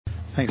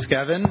Thanks,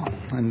 Gavin,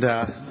 and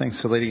thanks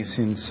for leading us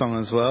in song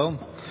as well.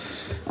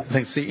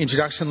 Thanks for the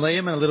introduction,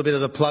 Liam, and a little bit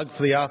of the plug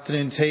for the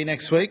afternoon tea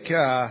next week.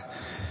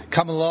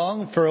 Come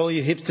along, for all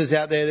you hipsters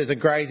out there, there's a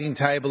grazing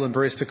table and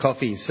barista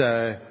coffee.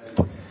 So,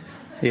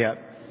 yeah,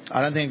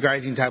 I don't think a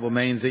grazing table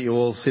means that you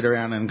all sit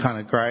around and kind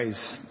of graze.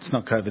 It's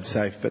not COVID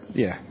safe, but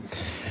yeah.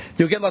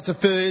 You'll get lots of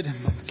food,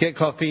 get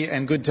coffee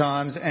and good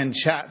times and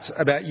chat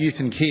about youth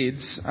and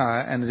kids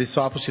and the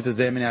discipleship of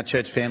them in our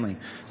church family.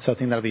 So I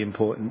think that'll be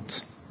important.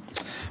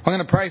 I'm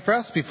going to pray for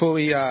us before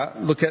we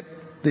look at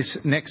this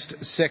next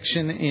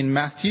section in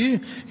Matthew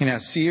in our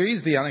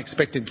series, The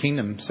Unexpected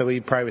Kingdom. So will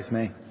you pray with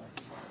me?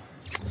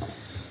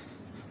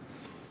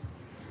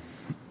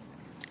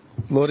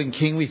 Lord and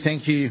King, we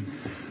thank you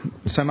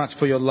so much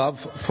for your love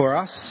for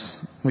us.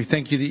 We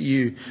thank you that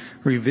you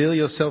reveal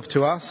yourself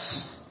to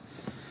us.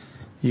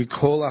 You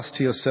call us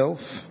to yourself.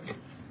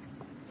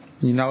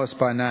 You know us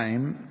by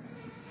name.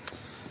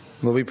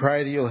 Lord, we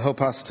pray that you'll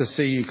help us to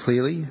see you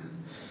clearly.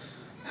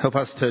 Help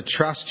us to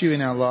trust you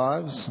in our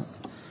lives.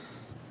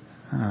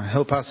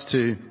 Help us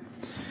to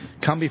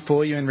come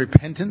before you in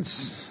repentance,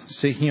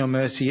 seeking your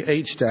mercy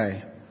each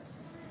day,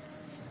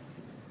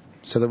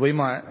 so that we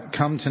might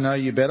come to know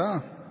you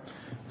better,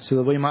 so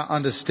that we might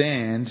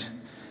understand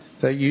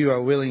that you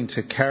are willing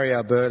to carry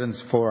our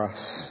burdens for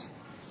us.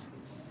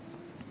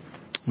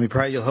 We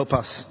pray you'll help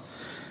us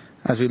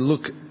as we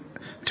look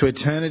to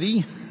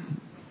eternity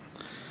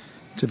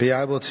to be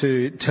able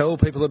to tell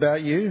people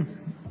about you.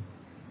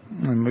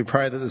 And we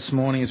pray that this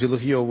morning as we look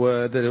at your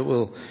word that it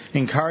will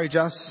encourage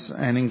us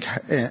and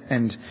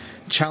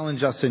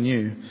challenge us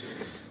anew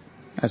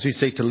as we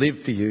seek to live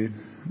for you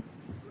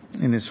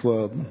in this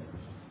world.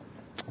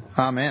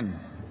 Amen.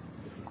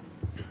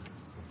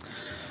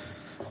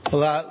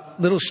 Well,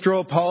 little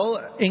straw poll.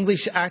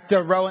 English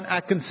actor Rowan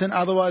Atkinson,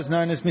 otherwise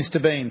known as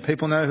Mr. Bean.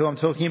 People know who I'm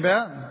talking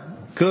about?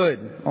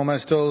 Good.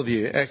 Almost all of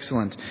you.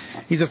 Excellent.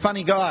 He's a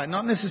funny guy,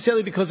 not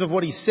necessarily because of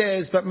what he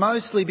says, but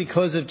mostly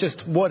because of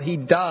just what he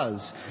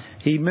does.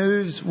 He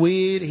moves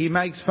weird, he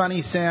makes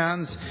funny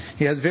sounds,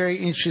 he has very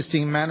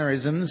interesting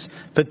mannerisms,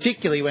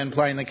 particularly when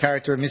playing the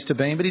character of Mr.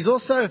 Bean. But he's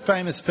also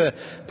famous for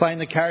playing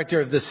the character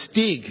of the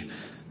Stig,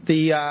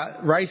 the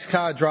race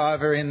car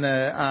driver in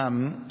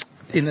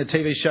the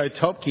TV show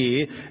Top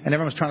Gear, and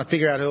everyone was trying to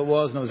figure out who it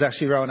was, and it was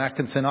actually Rowan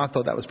Atkinson. I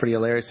thought that was pretty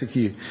hilarious if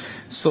you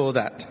saw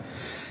that.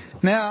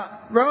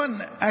 Now, Rowan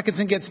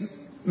Atkinson gets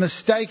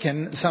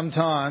mistaken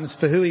sometimes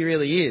for who he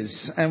really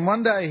is. And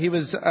one day he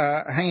was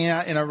hanging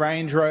out in a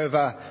Range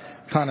Rover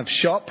kind of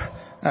shop,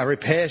 a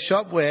repair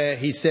shop, where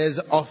he says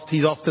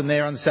he's often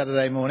there on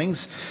Saturday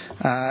mornings.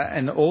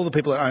 And all the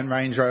people that own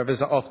Range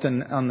Rovers are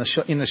often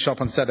in the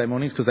shop on Saturday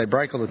mornings because they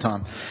break all the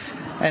time.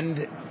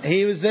 And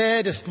he was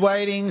there just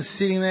waiting,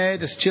 sitting there,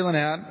 just chilling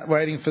out,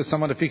 waiting for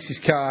someone to fix his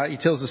car. He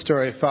tells the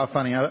story far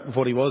funnier of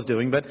what he was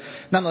doing. But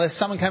nonetheless,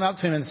 someone came up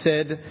to him and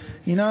said,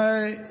 you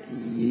know,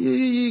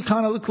 you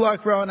kind of look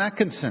like Rowan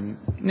Atkinson.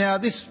 Now,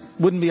 this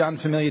wouldn't be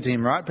unfamiliar to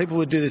him, right? People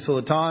would do this all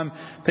the time.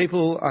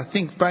 People, I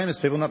think famous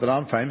people, not that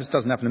I'm famous, it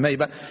doesn't happen to me,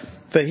 but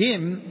for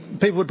him,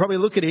 people would probably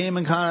look at him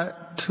and kind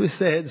of twist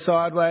their head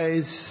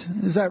sideways.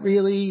 Is that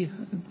really?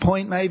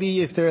 Point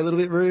maybe if they're a little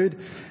bit rude.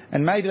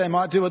 And maybe they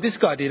might do what this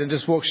guy did and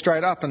just walk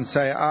straight up and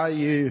say,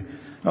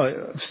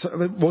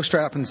 walk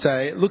straight up and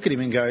say, look at him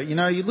and go, you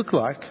know, you look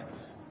like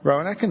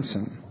Rowan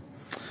Atkinson.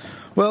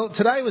 Well,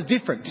 today was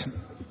different,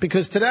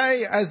 because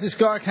today, as this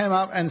guy came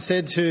up and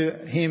said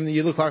to him,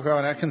 you look like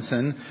Rowan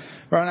Atkinson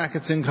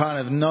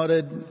kind of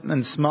nodded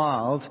and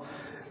smiled.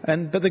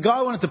 But the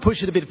guy wanted to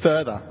push it a bit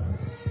further.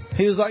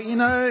 He was like, you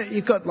know,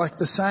 you've got like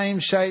the same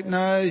shaped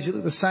nose, you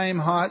look the same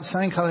height,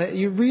 same colour hair.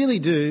 You really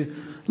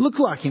do look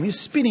like him. You're a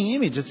spitting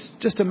image. It's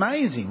just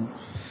amazing.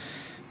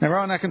 Now,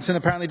 Rowan Atkinson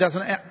apparently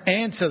doesn't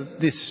answer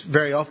this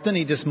very often.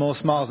 He just more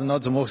smiles and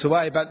nods and walks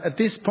away. But at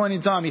this point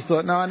in time, he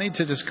thought, no, I need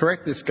to just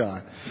correct this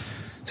guy.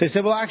 So he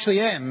said, well, I actually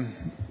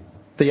am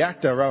the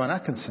actor Rowan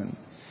Atkinson.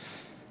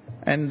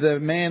 And the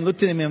man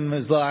looked at him and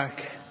was like,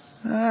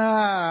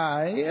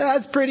 yeah,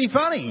 that's pretty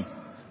funny.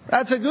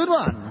 That's a good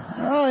one.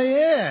 Oh,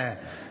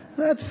 yeah.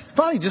 That's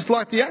funny, just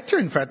like the actor,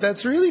 in fact.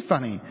 That's really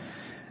funny.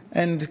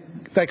 And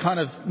they kind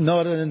of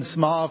nodded and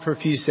smiled for a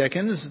few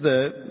seconds.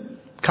 The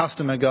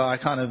customer guy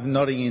kind of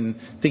nodding and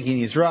thinking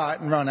he's right,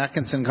 and Rowan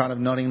Atkinson kind of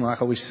nodding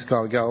like, I wish this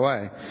guy would go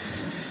away.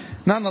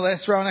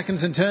 Nonetheless, Rowan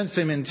Atkinson turns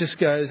to him and just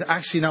goes,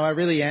 actually, no, I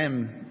really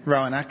am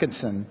Rowan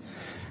Atkinson.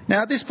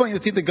 Now, at this point,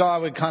 you'd think the guy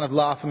would kind of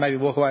laugh and maybe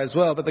walk away as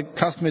well, but the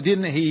customer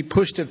didn't. He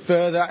pushed it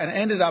further and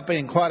ended up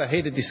being quite a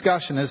heated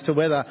discussion as to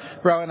whether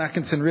Rowan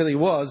Atkinson really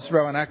was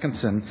Rowan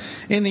Atkinson.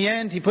 In the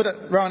end, he put it,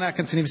 Rowan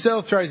Atkinson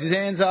himself throws his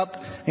hands up.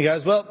 He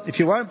goes, well, if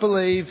you won't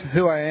believe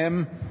who I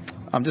am,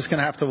 I'm just going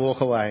to have to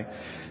walk away.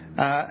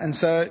 And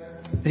so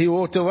he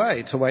walked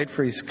away to wait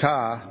for his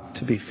car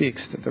to be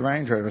fixed at the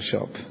Range Rover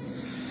shop.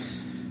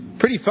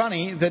 Pretty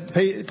funny that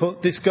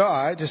this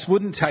guy just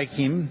wouldn't take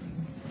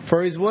him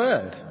for his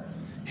word.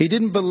 He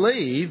didn't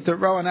believe that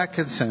Rowan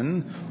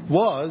Atkinson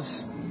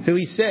was who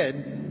he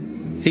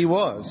said he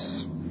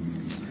was.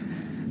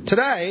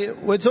 Today,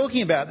 we're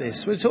talking about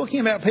this. We're talking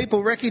about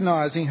people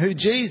recognising who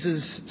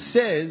Jesus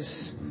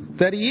says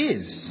that he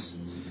is.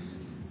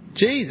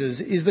 Jesus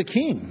is the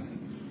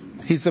King.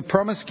 He's the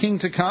promised King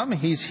to come.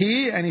 He's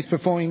here and he's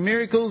performing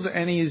miracles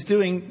and he is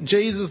doing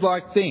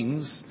Jesus-like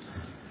things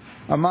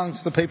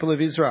amongst the people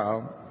of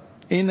Israel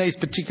in these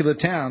particular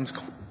towns,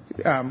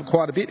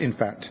 quite a bit in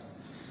fact.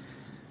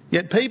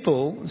 Yet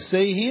people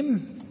see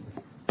him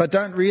but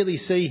don't really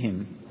see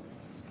him.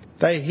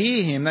 They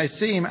hear him, they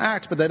see him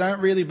act, but they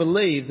don't really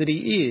believe that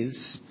he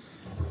is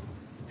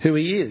who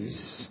he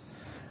is.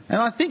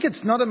 And I think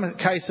it's not a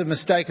case of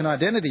mistaken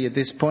identity at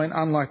this point,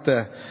 unlike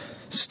the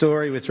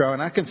story with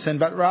Rowan Atkinson,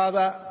 but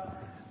rather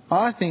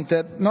I think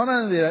that not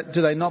only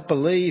do they not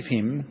believe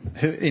him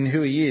in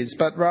who he is,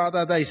 but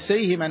rather they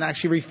see him and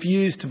actually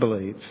refuse to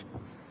believe.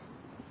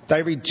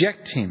 They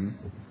reject him.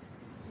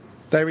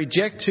 They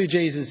reject who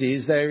Jesus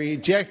is. They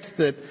reject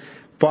that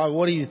by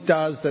what he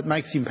does that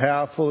makes him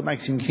powerful, that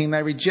makes him king.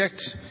 They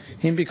reject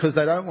him because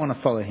they don't want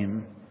to follow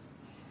him.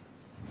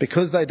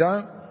 Because they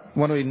don't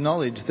want to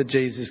acknowledge that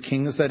Jesus is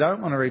king, because they don't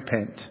want to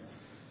repent.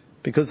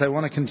 Because they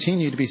want to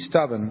continue to be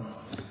stubborn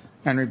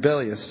and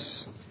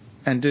rebellious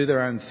and do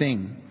their own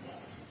thing.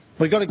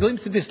 We got a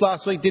glimpse of this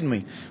last week, didn't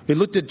we? We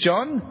looked at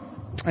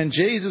John and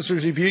Jesus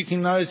was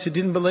rebuking those who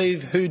didn't believe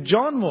who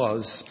John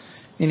was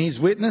in his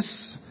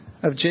witness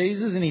of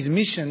Jesus and his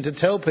mission to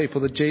tell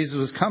people that Jesus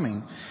was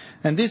coming.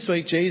 And this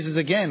week, Jesus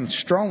again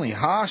strongly,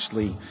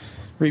 harshly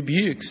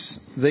rebukes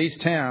these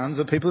towns,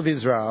 the people of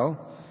Israel,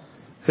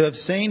 who have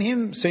seen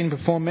him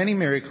perform many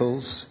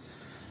miracles,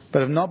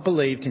 but have not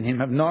believed in him,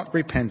 have not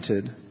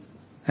repented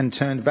and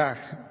turned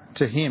back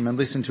to him and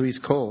listened to his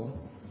call.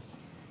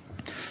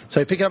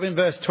 So pick up in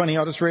verse 20.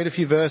 I'll just read a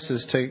few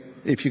verses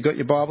if you've got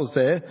your Bibles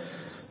there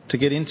to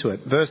get into it.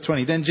 Verse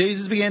 20. Then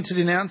Jesus began to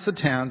denounce the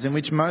towns in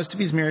which most of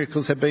his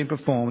miracles had been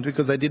performed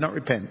because they did not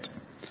repent.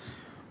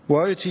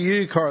 Woe to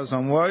you,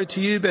 Chorazin! Woe to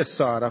you,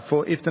 Bethsaida!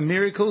 For if the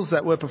miracles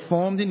that were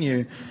performed in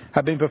you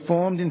had been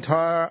performed in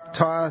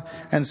Tyre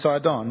and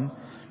Sidon,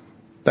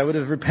 they would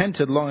have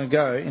repented long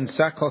ago in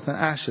sackcloth and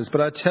ashes.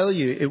 But I tell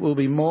you, it will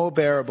be more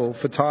bearable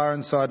for Tyre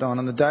and Sidon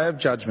on the day of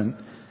judgment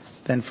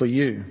than for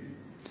you.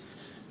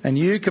 And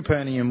you,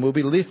 Capernaum, will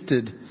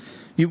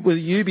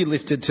you be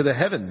lifted to the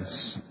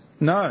heavens?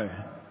 No,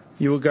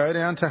 you will go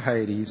down to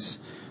Hades.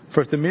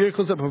 For if the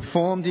miracles that were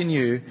performed in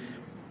you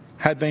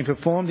had been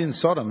performed in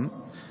Sodom,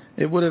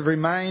 it would have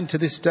remained to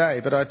this day.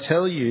 But I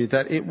tell you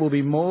that it will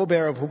be more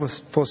bearable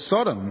for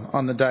Sodom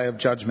on the day of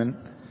judgment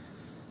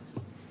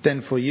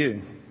than for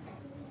you.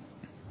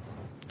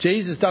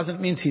 Jesus doesn't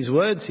mince his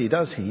words here,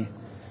 does he?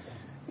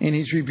 In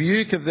his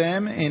rebuke of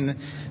them, in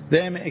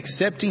them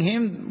accepting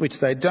him, which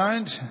they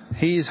don't,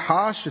 he is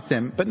harsh with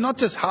them. But not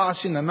just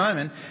harsh in the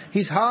moment,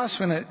 he's harsh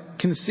when it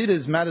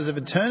considers matters of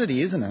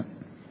eternity, isn't it?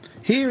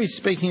 Here he's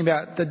speaking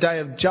about the day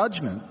of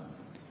judgment.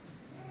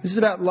 This is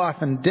about life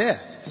and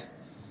death,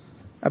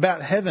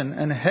 about heaven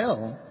and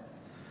hell.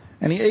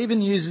 And he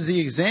even uses the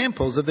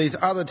examples of these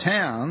other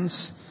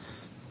towns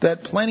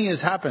that plenty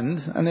has happened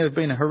and there have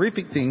been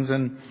horrific things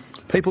and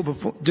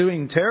people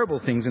doing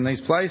terrible things in these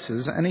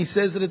places. And he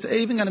says that it's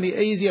even going to be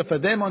easier for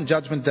them on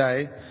Judgment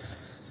Day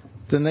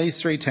than these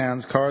three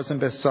towns, Chorazin,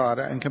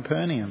 Bethsaida and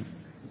Capernaum.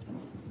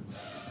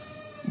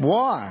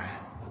 Why?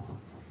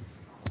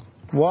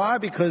 Why?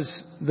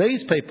 Because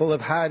these people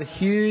have had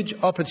huge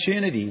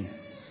opportunity.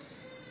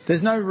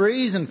 There's no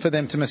reason for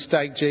them to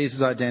mistake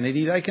Jesus'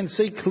 identity. They can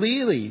see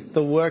clearly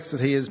the works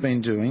that he has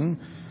been doing.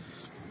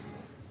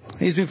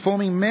 He's been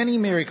performing many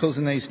miracles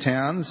in these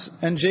towns,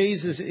 and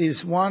Jesus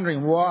is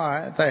wondering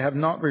why they have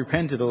not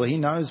repented, or he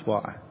knows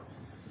why.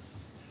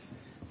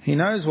 He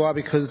knows why,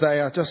 because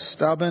they are just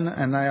stubborn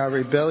and they are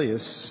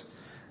rebellious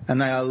and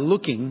they are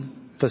looking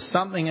for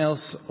something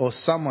else or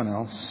someone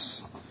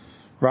else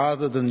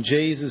rather than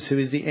Jesus, who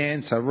is the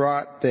answer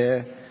right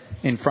there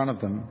in front of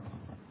them.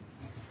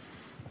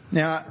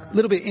 Now, a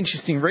little bit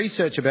interesting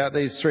research about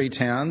these three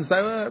towns.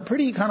 They were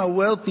pretty kind of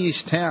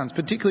wealthy-ish towns,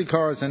 particularly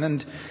Chorazin,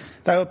 and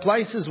they were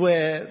places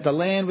where the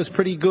land was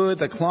pretty good,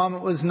 the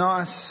climate was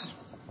nice,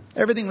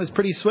 everything was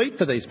pretty sweet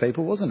for these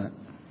people, wasn't it?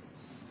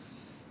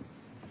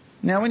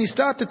 Now, when you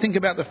start to think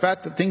about the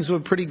fact that things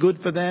were pretty good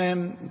for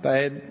them,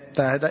 they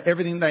had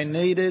everything they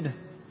needed,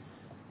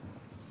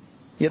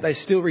 yet they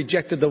still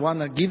rejected the one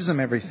that gives them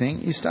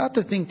everything, you start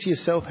to think to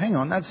yourself, hang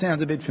on, that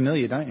sounds a bit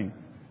familiar, don't you?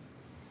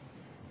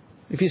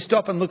 If you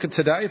stop and look at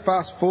today,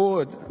 fast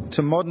forward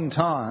to modern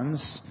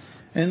times,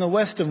 in the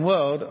Western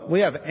world,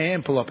 we have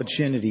ample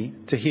opportunity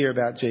to hear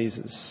about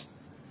Jesus.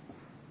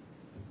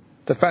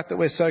 The fact that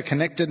we're so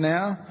connected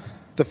now,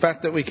 the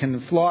fact that we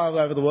can fly all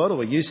over the world, or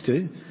we used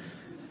to,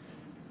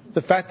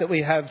 the fact that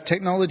we have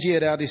technology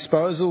at our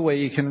disposal where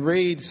you can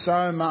read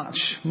so much,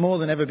 more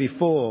than ever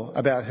before,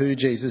 about who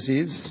Jesus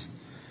is.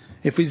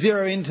 If we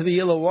zero into the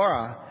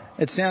Illawarra,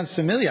 it sounds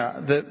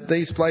familiar that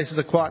these places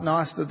are quite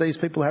nice, that these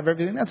people have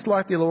everything. That's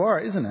like the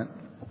Illawarra, isn't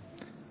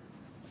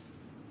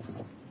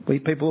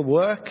it? People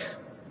work,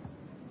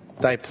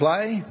 they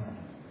play,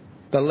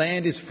 The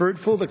land is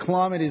fruitful, the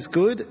climate is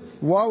good.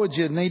 Why would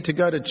you need to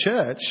go to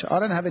church? I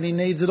don't have any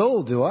needs at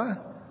all, do I?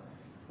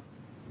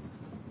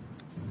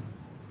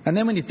 And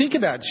then when you think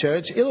about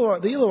church, the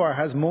Illawarra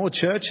has more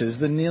churches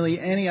than nearly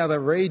any other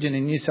region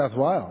in New South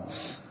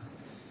Wales.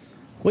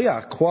 We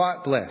are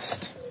quite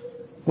blessed.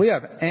 We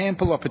have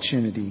ample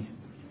opportunity.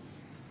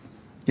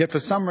 Yet for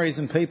some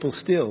reason people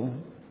still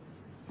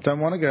don't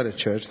want to go to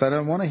church. They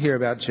don't want to hear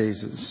about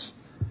Jesus.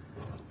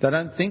 They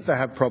don't think they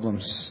have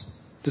problems.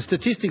 The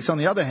statistics, on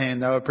the other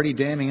hand, though, are pretty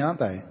damning, aren't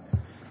they?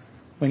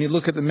 When you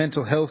look at the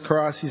mental health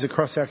crises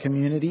across our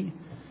community,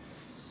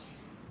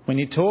 when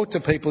you talk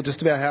to people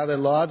just about how their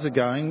lives are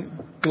going,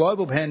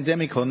 global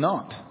pandemic or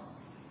not,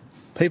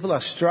 people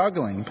are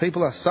struggling,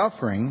 people are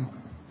suffering,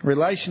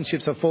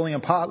 relationships are falling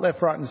apart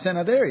left, right and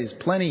centre. There is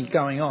plenty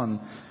going on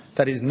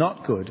that is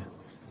not good.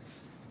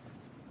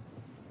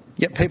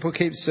 Yet people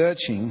keep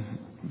searching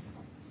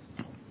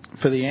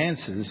for the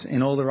answers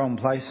in all the wrong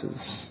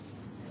places.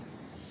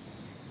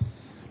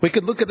 We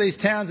could look at these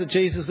towns that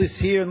Jesus lists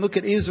here and look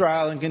at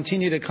Israel and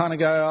continue to kind of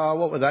go, oh,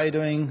 what were they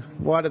doing?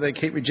 Why do they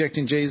keep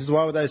rejecting Jesus?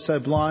 Why were they so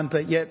blind?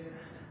 But yet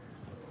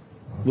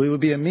we would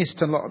be amiss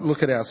to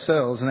look at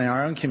ourselves and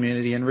our own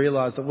community and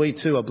realise that we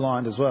too are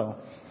blind as well.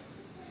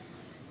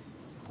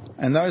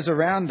 And those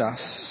around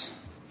us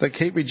that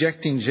keep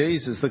rejecting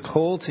Jesus, the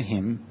call to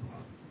him,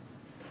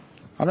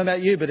 I don't know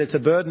about you, but it's a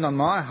burden on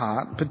my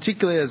heart,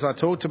 particularly as I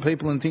talk to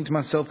people and think to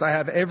myself, they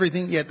have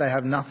everything, yet they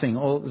have nothing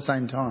all at the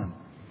same time.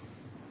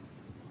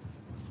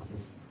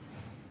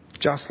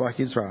 Just like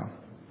Israel.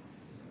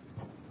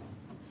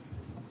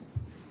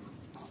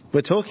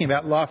 We're talking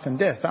about life and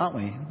death, aren't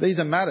we? These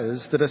are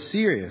matters that are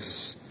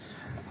serious.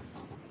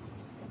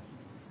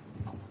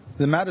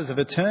 The matters of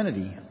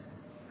eternity.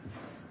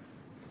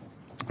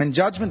 And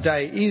Judgment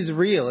Day is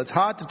real. It's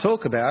hard to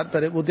talk about,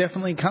 but it will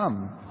definitely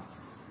come.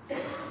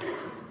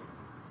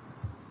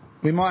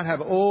 We might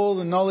have all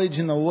the knowledge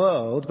in the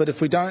world, but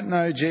if we don't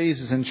know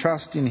Jesus and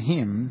trust in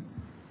him,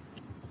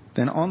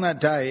 then on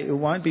that day it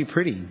won't be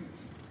pretty.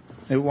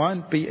 It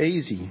won't be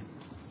easy.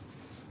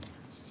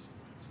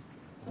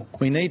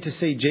 We need to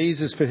see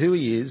Jesus for who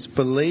he is,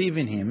 believe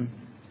in him,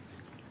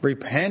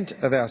 repent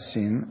of our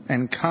sin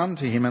and come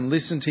to him and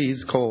listen to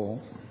his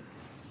call,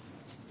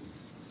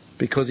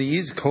 because he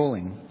is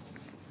calling.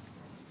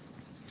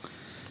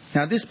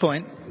 Now at this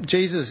point,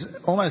 Jesus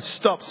almost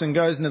stops and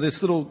goes into this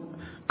little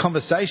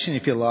conversation,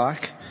 if you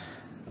like,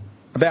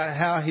 about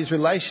how his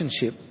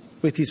relationship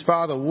with his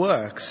Father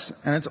works.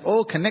 And it's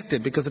all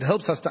connected because it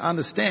helps us to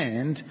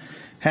understand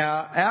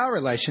how our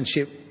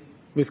relationship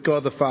with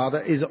God the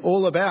Father is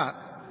all about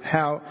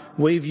how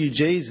we view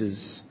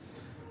Jesus,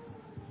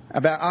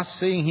 about us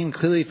seeing him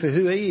clearly for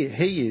who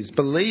he is,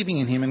 believing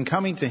in him and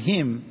coming to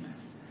him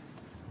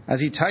as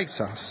he takes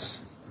us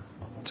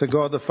to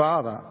God the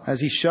Father, as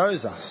he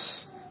shows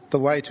us the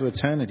way to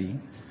eternity.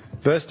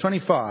 Verse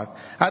 25,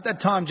 at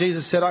that time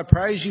Jesus said, I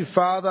praise you,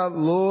 Father,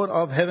 Lord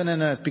of heaven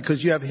and earth,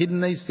 because you have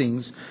hidden these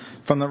things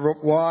from the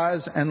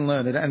wise and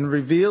learned and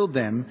revealed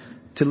them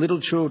to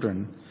little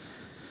children.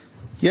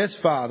 Yes,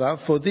 Father,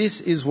 for this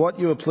is what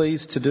you are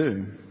pleased to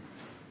do.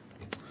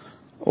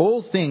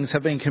 All things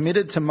have been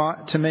committed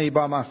to me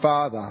by my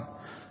Father.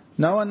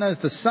 No one knows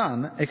the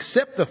Son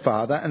except the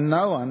Father, and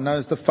no one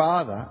knows the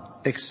Father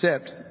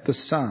except the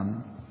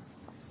Son,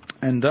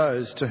 and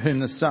those to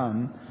whom the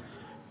Son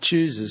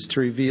chooses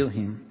to reveal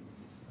him.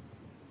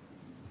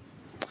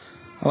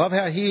 I love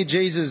how here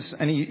Jesus,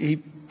 and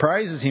he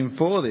praises him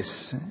for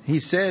this. He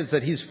says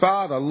that his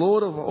Father,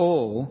 Lord of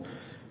all,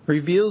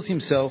 reveals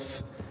himself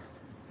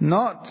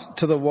not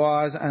to the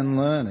wise and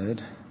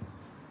learned,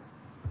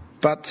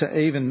 but to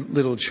even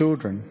little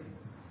children.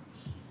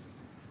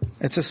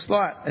 I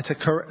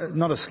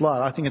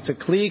think it's a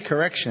clear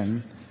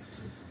correction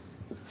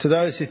to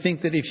those who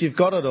think that if you've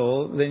got it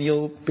all, then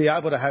you'll be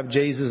able to have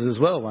Jesus as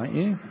well, won't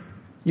you?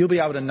 You'll be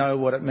able to know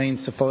what it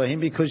means to follow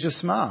him because you're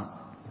smart,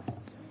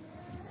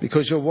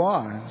 because you're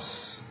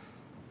wise.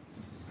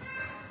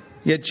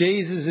 Yet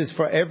Jesus is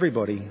for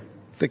everybody.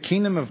 The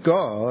kingdom of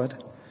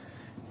God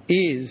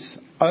is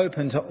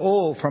open to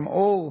all, from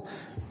all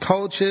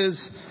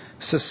cultures,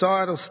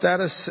 societal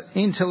status,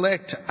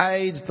 intellect,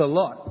 age, the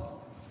lot.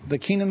 The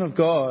kingdom of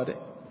God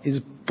is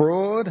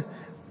broad.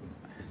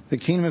 The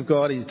kingdom of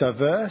God is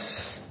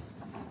diverse.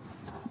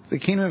 The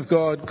kingdom of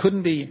God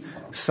couldn't be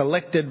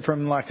selected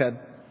from like a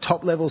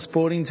top-level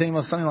sporting team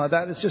or something like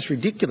that. It's just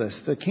ridiculous.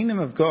 The kingdom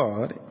of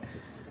God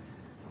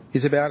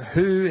is about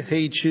who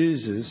he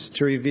chooses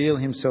to reveal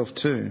himself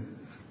to.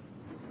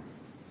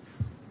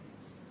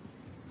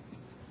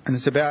 And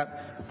it's about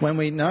when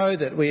we know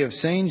that we have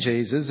seen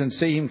Jesus and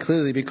see him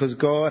clearly because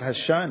God has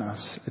shown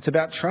us. It's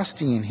about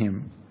trusting in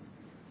him.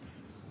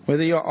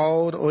 Whether you're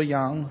old or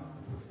young,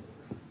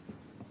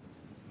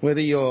 whether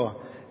you're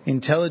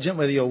intelligent,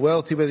 whether you're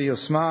wealthy, whether you're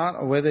smart,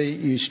 or whether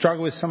you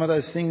struggle with some of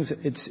those things,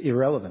 it's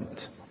irrelevant.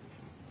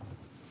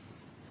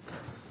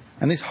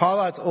 And this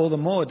highlights all the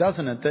more,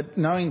 doesn't it, that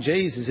knowing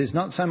Jesus is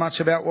not so much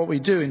about what we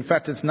do. In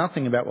fact, it's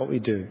nothing about what we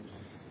do.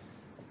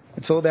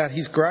 It's all about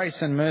his grace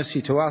and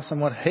mercy to us and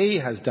what he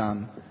has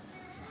done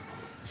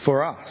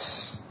for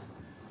us.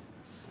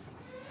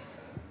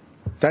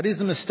 That is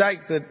the mistake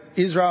that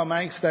Israel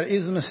makes. That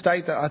is the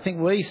mistake that I think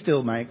we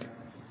still make.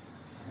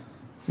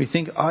 We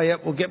think, oh yeah,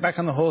 we'll get back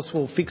on the horse,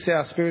 we'll fix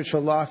our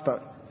spiritual life.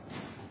 But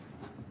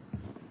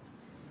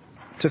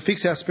to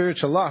fix our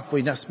spiritual life,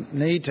 we just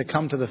need to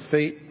come to the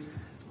feet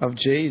of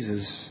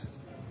Jesus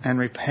and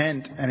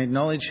repent and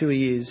acknowledge who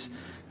He is,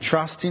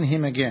 trust in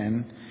Him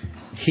again,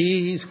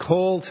 hear His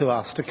call to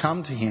us to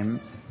come to Him,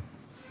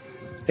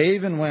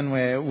 even when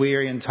we're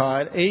weary and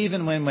tired,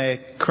 even when we're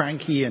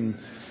cranky and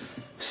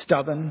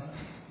stubborn,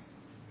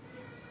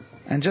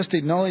 and just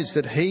acknowledge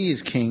that He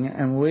is King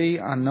and we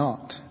are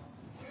not.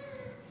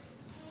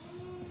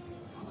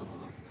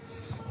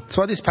 That's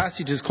why this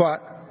passage is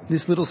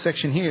this little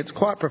section here, it's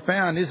quite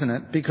profound, isn't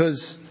it?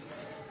 Because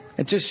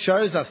it just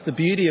shows us the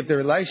beauty of the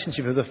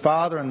relationship of the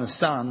Father and the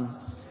Son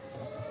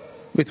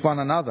with one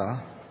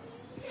another.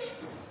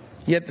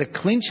 Yet the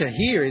clincher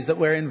here is that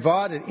we're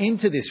invited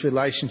into this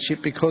relationship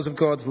because of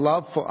God's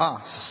love for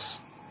us.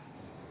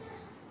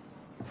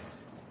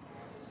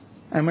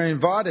 And we're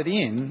invited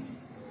in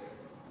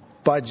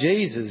by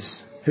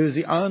Jesus, who is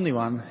the only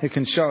one who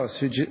can show us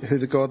who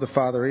the God the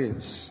Father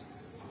is.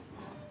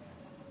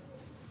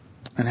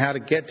 And how to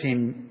get to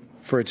Him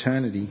for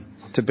eternity,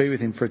 to be with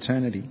Him for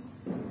eternity.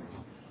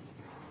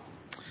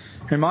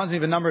 It reminds me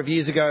of a number of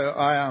years ago,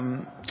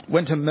 I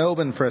went to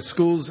Melbourne for a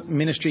schools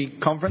ministry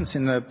conference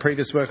in the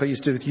previous work I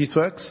used to do with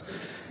YouthWorks.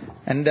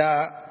 And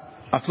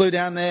I flew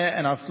down there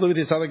and I flew with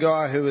this other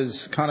guy who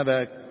was kind of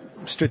a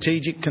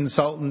strategic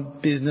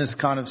consultant, business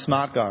kind of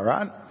smart guy,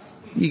 right?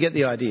 You get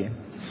the idea.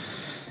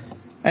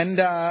 And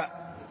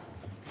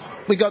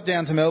we got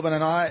down to Melbourne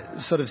and I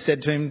sort of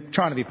said to him,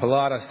 trying to be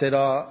polite, I said,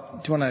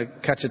 oh, do you want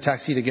to catch a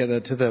taxi together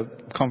to the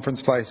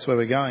conference place where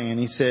we're going? And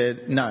he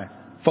said, no,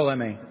 follow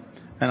me.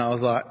 And I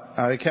was like,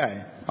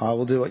 okay, I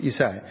will do what you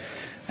say.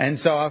 And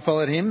so I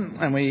followed him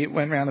and we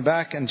went round the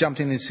back and jumped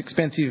in this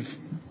expensive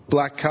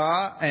black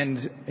car,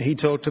 and he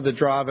talked to the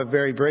driver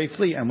very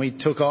briefly and we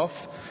took off.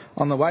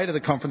 On the way to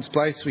the conference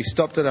place, we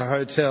stopped at a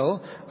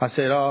hotel. I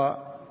said,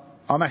 oh,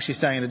 I'm actually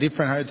staying at a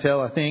different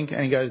hotel, I think.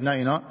 And he goes, no,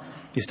 you're not.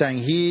 You're staying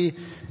here.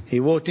 He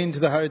walked into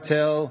the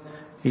hotel.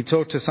 He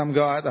talked to some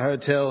guy at the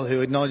hotel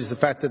who acknowledged the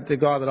fact that the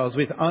guy that I was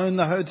with owned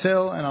the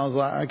hotel. And I was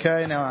like,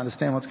 okay, now I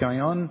understand what's going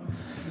on.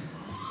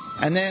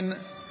 And then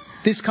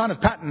this kind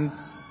of pattern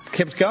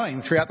kept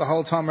going throughout the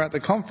whole time we're at the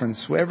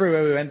conference.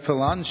 Everywhere we went for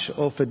lunch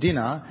or for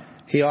dinner,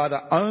 he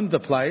either owned the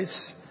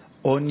place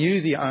or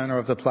knew the owner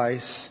of the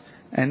place.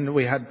 And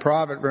we had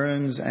private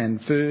rooms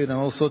and food and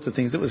all sorts of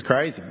things. It was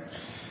crazy.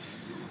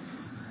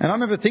 And I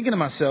remember thinking to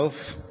myself,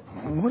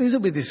 what is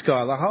it with this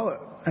guy?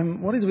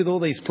 And what is it with all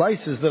these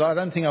places that I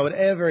don't think I would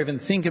ever even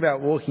think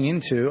about walking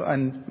into,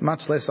 and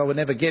much less I would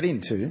never get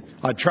into?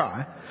 I'd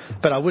try,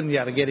 but I wouldn't be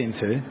able to get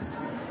into.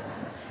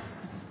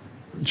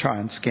 Try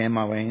and scam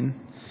my way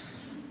in.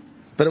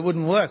 But it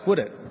wouldn't work, would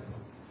it?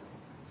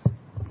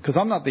 Because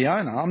I'm not the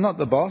owner. I'm not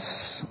the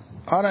boss.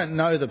 I don't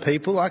know the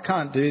people. I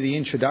can't do the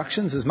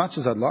introductions as much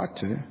as I'd like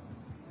to.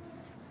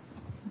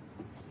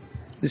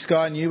 This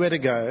guy knew where to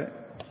go.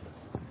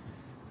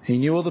 He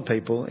knew all the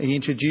people. He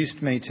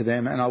introduced me to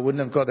them, and I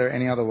wouldn't have got there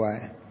any other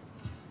way.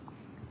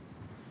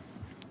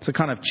 It's a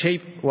kind of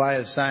cheap way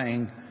of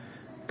saying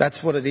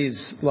that's what it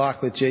is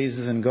like with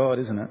Jesus and God,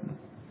 isn't it?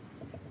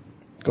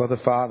 God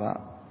the Father.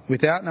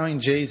 Without knowing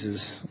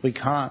Jesus, we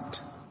can't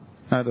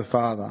know the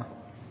Father.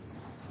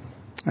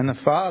 And the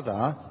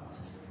Father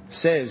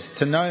says,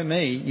 to know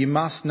me, you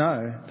must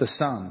know the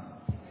Son.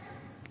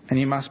 And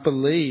you must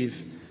believe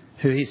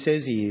who He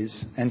says He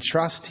is and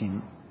trust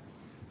Him.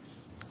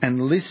 And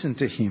listen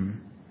to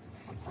Him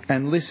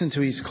and listen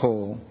to His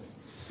call,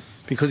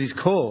 because His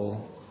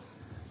call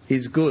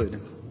is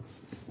good.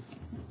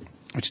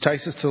 Which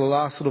takes us to the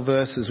last little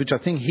verses, which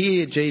I think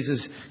here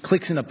Jesus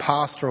clicks in a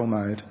pastoral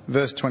mode.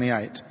 Verse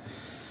 28.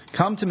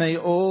 Come to me,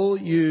 all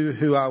you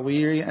who are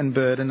weary and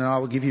burdened, and I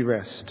will give you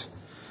rest.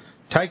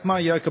 Take my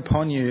yoke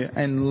upon you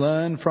and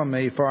learn from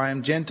me, for I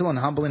am gentle and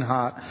humble in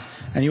heart,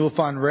 and you will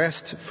find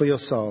rest for your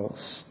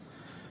souls.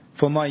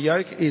 For my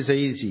yoke is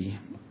easy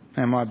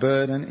and my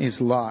burden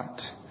is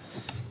light.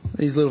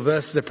 These little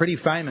verses are pretty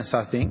famous,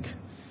 I think.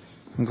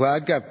 I'm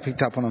glad Gav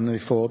picked up on them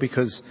before,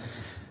 because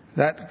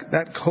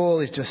that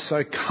call is just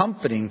so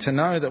comforting to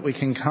know that we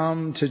can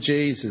come to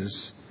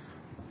Jesus,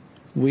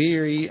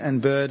 weary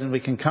and burdened.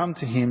 We can come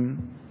to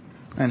Him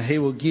and He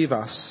will give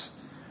us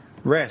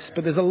rest.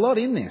 But there's a lot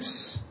in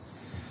this.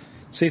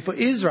 See, for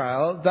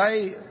Israel,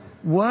 they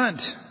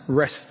weren't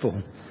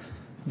restful.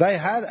 They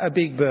had a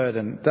big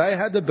burden. They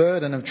had the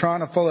burden of trying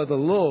to follow the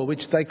law,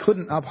 which they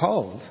couldn't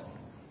uphold.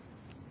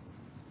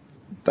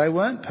 They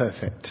weren't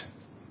perfect,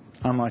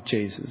 unlike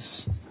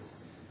Jesus.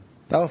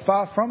 They were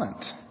far from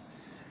it.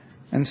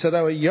 And so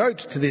they were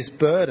yoked to this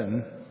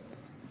burden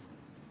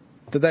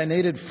that they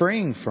needed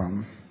freeing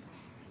from.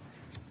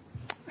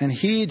 And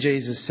here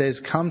Jesus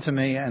says, come to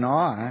me and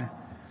I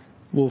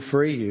will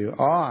free you.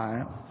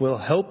 I will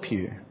help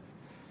you.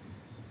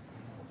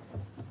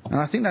 And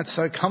I think that's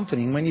so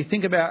comforting. When you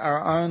think about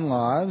our own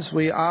lives,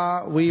 we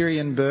are weary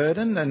and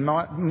burdened, and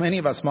many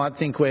of us might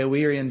think we're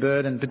weary and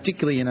burdened,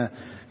 particularly in a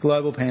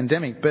global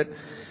pandemic. But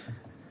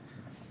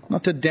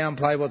not to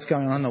downplay what's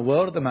going on in the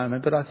world at the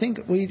moment, but I think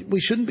we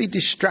shouldn't be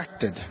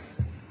distracted.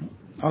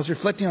 I was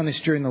reflecting on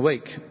this during the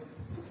week.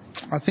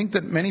 I think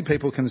that many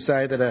people can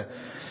say that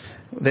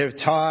they're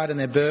tired and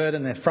they're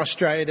burdened, they're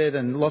frustrated,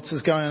 and lots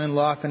is going on in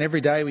life, and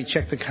every day we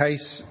check the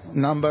case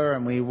number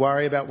and we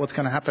worry about what's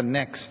going to happen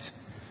next.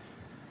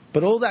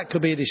 But all that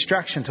could be a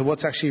distraction to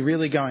what's actually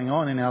really going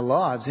on in our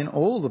lives, in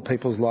all the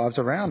people's lives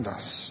around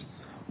us.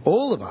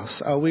 All of us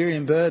are weary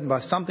and burdened by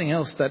something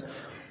else that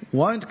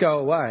won't go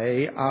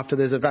away after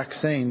there's a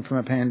vaccine from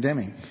a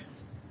pandemic.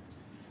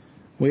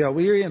 We are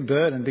weary and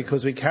burdened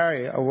because we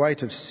carry a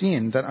weight of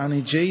sin that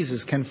only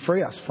Jesus can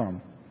free us from.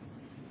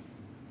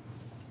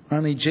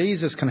 Only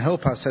Jesus can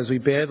help us as we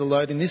bear the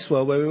load in this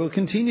world where we will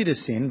continue to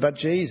sin, but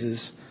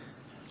Jesus,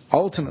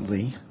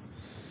 ultimately,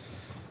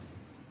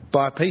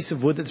 by a piece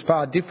of wood that's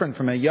far different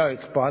from a yoke,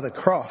 by the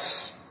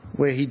cross,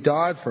 where he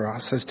died for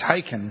us, has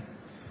taken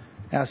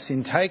our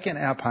sin, taken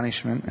our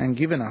punishment, and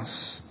given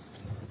us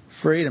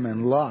freedom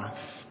and life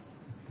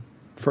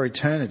for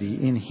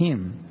eternity in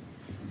him.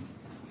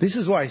 This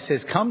is why he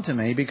says, come to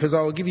me, because I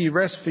will give you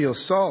rest for your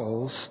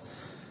souls,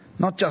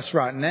 not just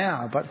right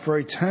now, but for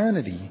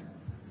eternity.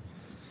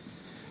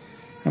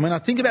 And when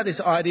I think about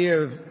this idea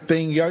of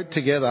being yoked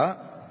together,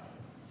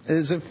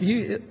 there's a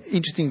few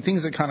interesting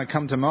things that kind of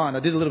come to mind.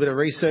 I did a little bit of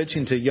research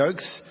into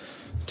yokes,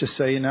 just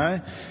so you know.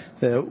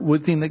 The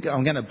wood thing that,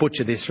 I'm going to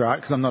butcher this, right,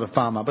 because I'm not a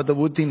farmer, but the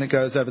wood thing that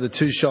goes over the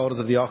two shoulders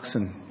of the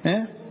oxen.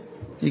 Yeah?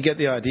 You get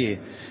the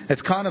idea.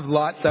 It's kind of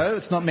light though.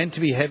 It's not meant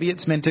to be heavy.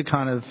 It's meant to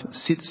kind of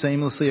sit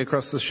seamlessly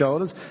across the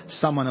shoulders.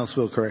 Someone else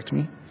will correct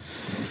me.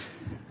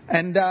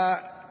 And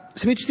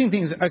some interesting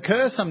things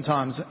occur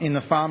sometimes in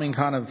the farming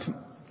kind of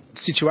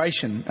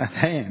situation at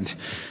hand.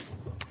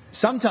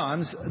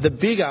 Sometimes the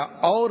bigger,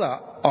 older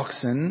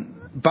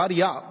oxen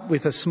buddy up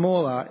with a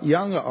smaller,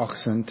 younger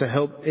oxen to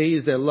help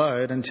ease their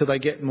load until they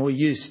get more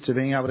used to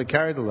being able to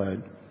carry the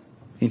load.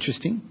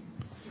 Interesting.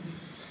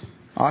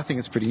 I think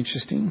it's pretty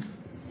interesting.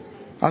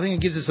 I think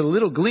it gives us a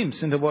little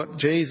glimpse into what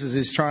Jesus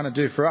is trying to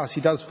do for us. He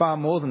does far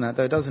more than that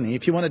though, doesn't he?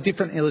 If you want a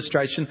different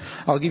illustration,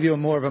 I'll give you a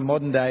more of a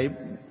modern day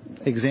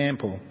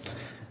example.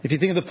 If you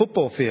think of the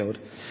football field,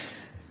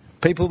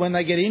 people when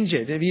they get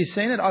injured, have you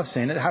seen it? I've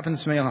seen it. It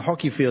happens to me on a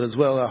hockey field as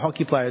well. A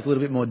hockey player is a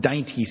little bit more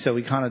dainty, so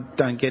we kind of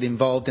don't get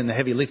involved in the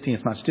heavy lifting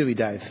as much, do we,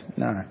 Dave?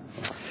 No.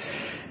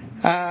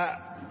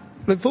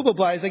 The football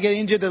players, they get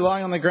injured, they're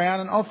lying on the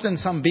ground, and often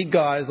some big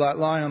guy is like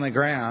lying on the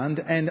ground,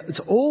 and it's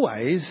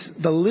always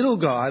the little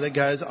guy that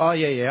goes, oh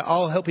yeah,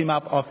 I'll help him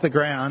up off the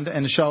ground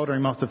and shoulder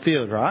him off the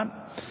field, right?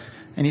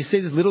 And you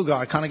see this little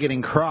guy kind of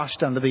getting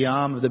crushed under the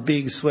arm of the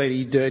big,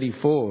 sweaty, dirty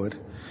forward.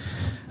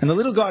 And the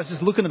little guy's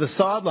just looking at the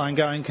sideline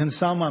going, can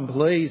someone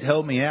please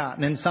help me out?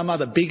 And then some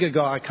other bigger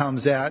guy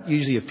comes out,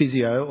 usually a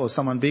physio or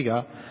someone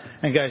bigger,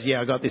 and goes, yeah,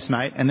 I got this,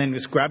 mate. And then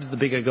just grabs the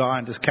bigger guy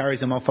and just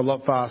carries him off a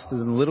lot faster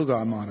than the little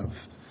guy might have.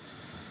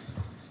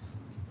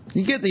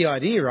 You get the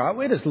idea, right?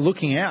 We're just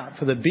looking out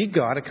for the big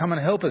guy to come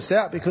and help us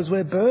out because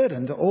we're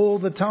burdened all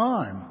the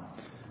time.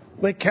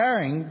 We're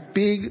carrying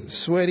big,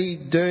 sweaty,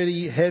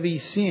 dirty, heavy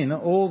sin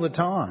all the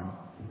time.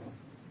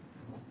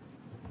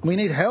 We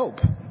need help.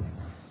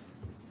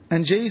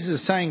 And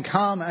Jesus is saying,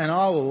 come and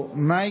I will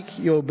make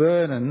your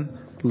burden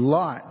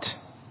light.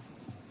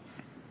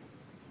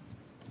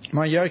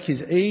 My yoke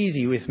is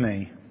easy with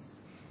me.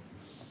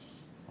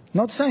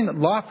 Not saying that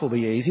life will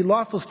be easy.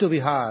 Life will still be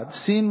hard.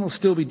 Sin will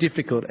still be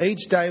difficult.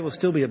 Each day will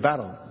still be a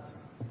battle.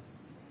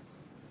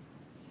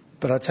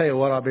 But I tell you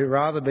what, I'd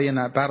rather be in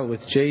that battle with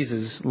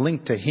Jesus,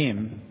 linked to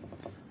him,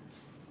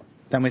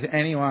 than with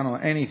anyone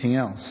or anything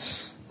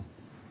else.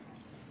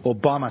 Or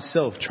by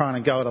myself,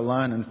 trying to go it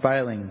alone and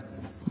failing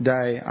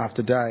day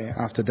after day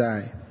after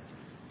day.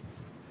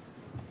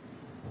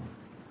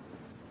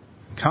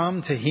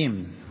 Come to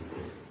him.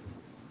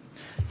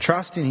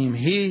 Trust in him.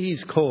 Hear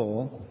his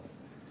call.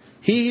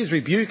 Hear his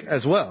rebuke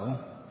as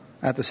well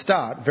at the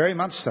start, very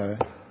much so.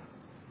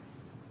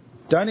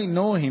 Don't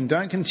ignore him.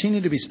 Don't continue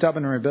to be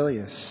stubborn and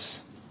rebellious.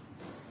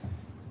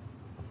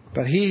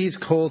 But hear his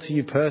call to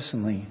you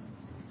personally.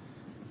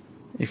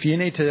 If you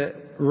need to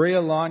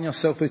realign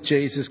yourself with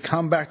Jesus,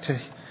 come back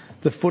to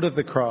the foot of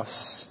the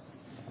cross.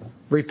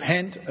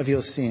 Repent of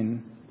your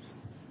sin.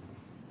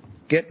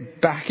 Get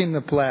back in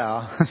the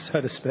plough,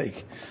 so to speak.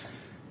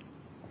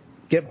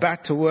 Get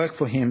back to work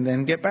for him,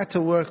 then get back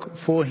to work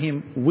for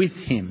him with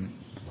him.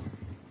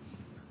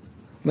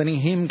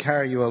 Letting him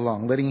carry you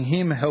along, letting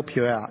him help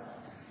you out.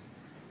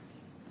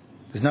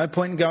 There's no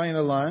point in going it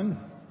alone.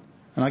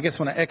 And I guess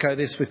I want to echo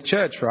this with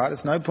church, right?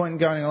 There's no point in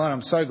going alone.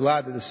 I'm so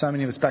glad that there's so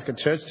many of us back at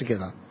church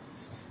together.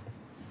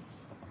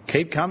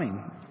 Keep coming.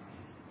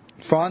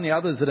 Find the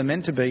others that are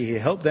meant to be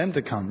here. Help them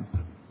to come.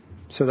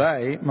 So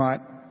they might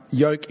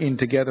yoke in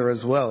together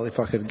as well, if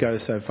I could go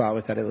so far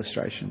with that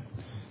illustration.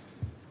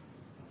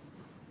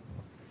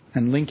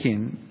 And link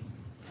in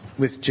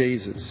with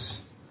Jesus.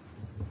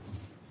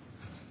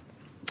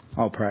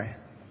 I'll pray.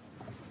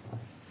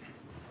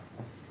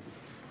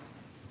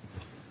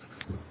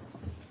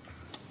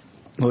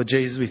 Lord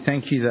Jesus, we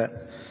thank you that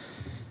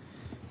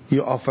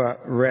you offer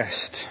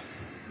rest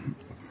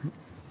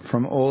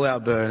from all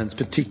our burdens,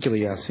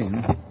 particularly our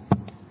sin.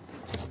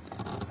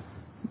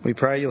 We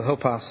pray you'll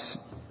help us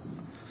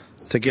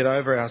to get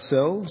over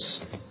ourselves,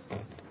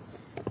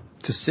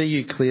 to see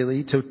you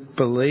clearly, to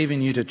believe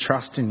in you, to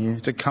trust in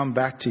you, to come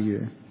back to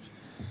you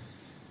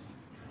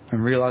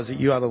and realise that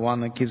you are the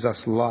one that gives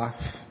us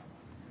life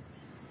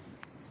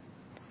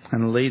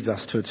and leads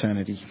us to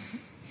eternity.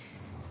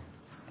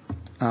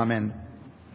 Amen.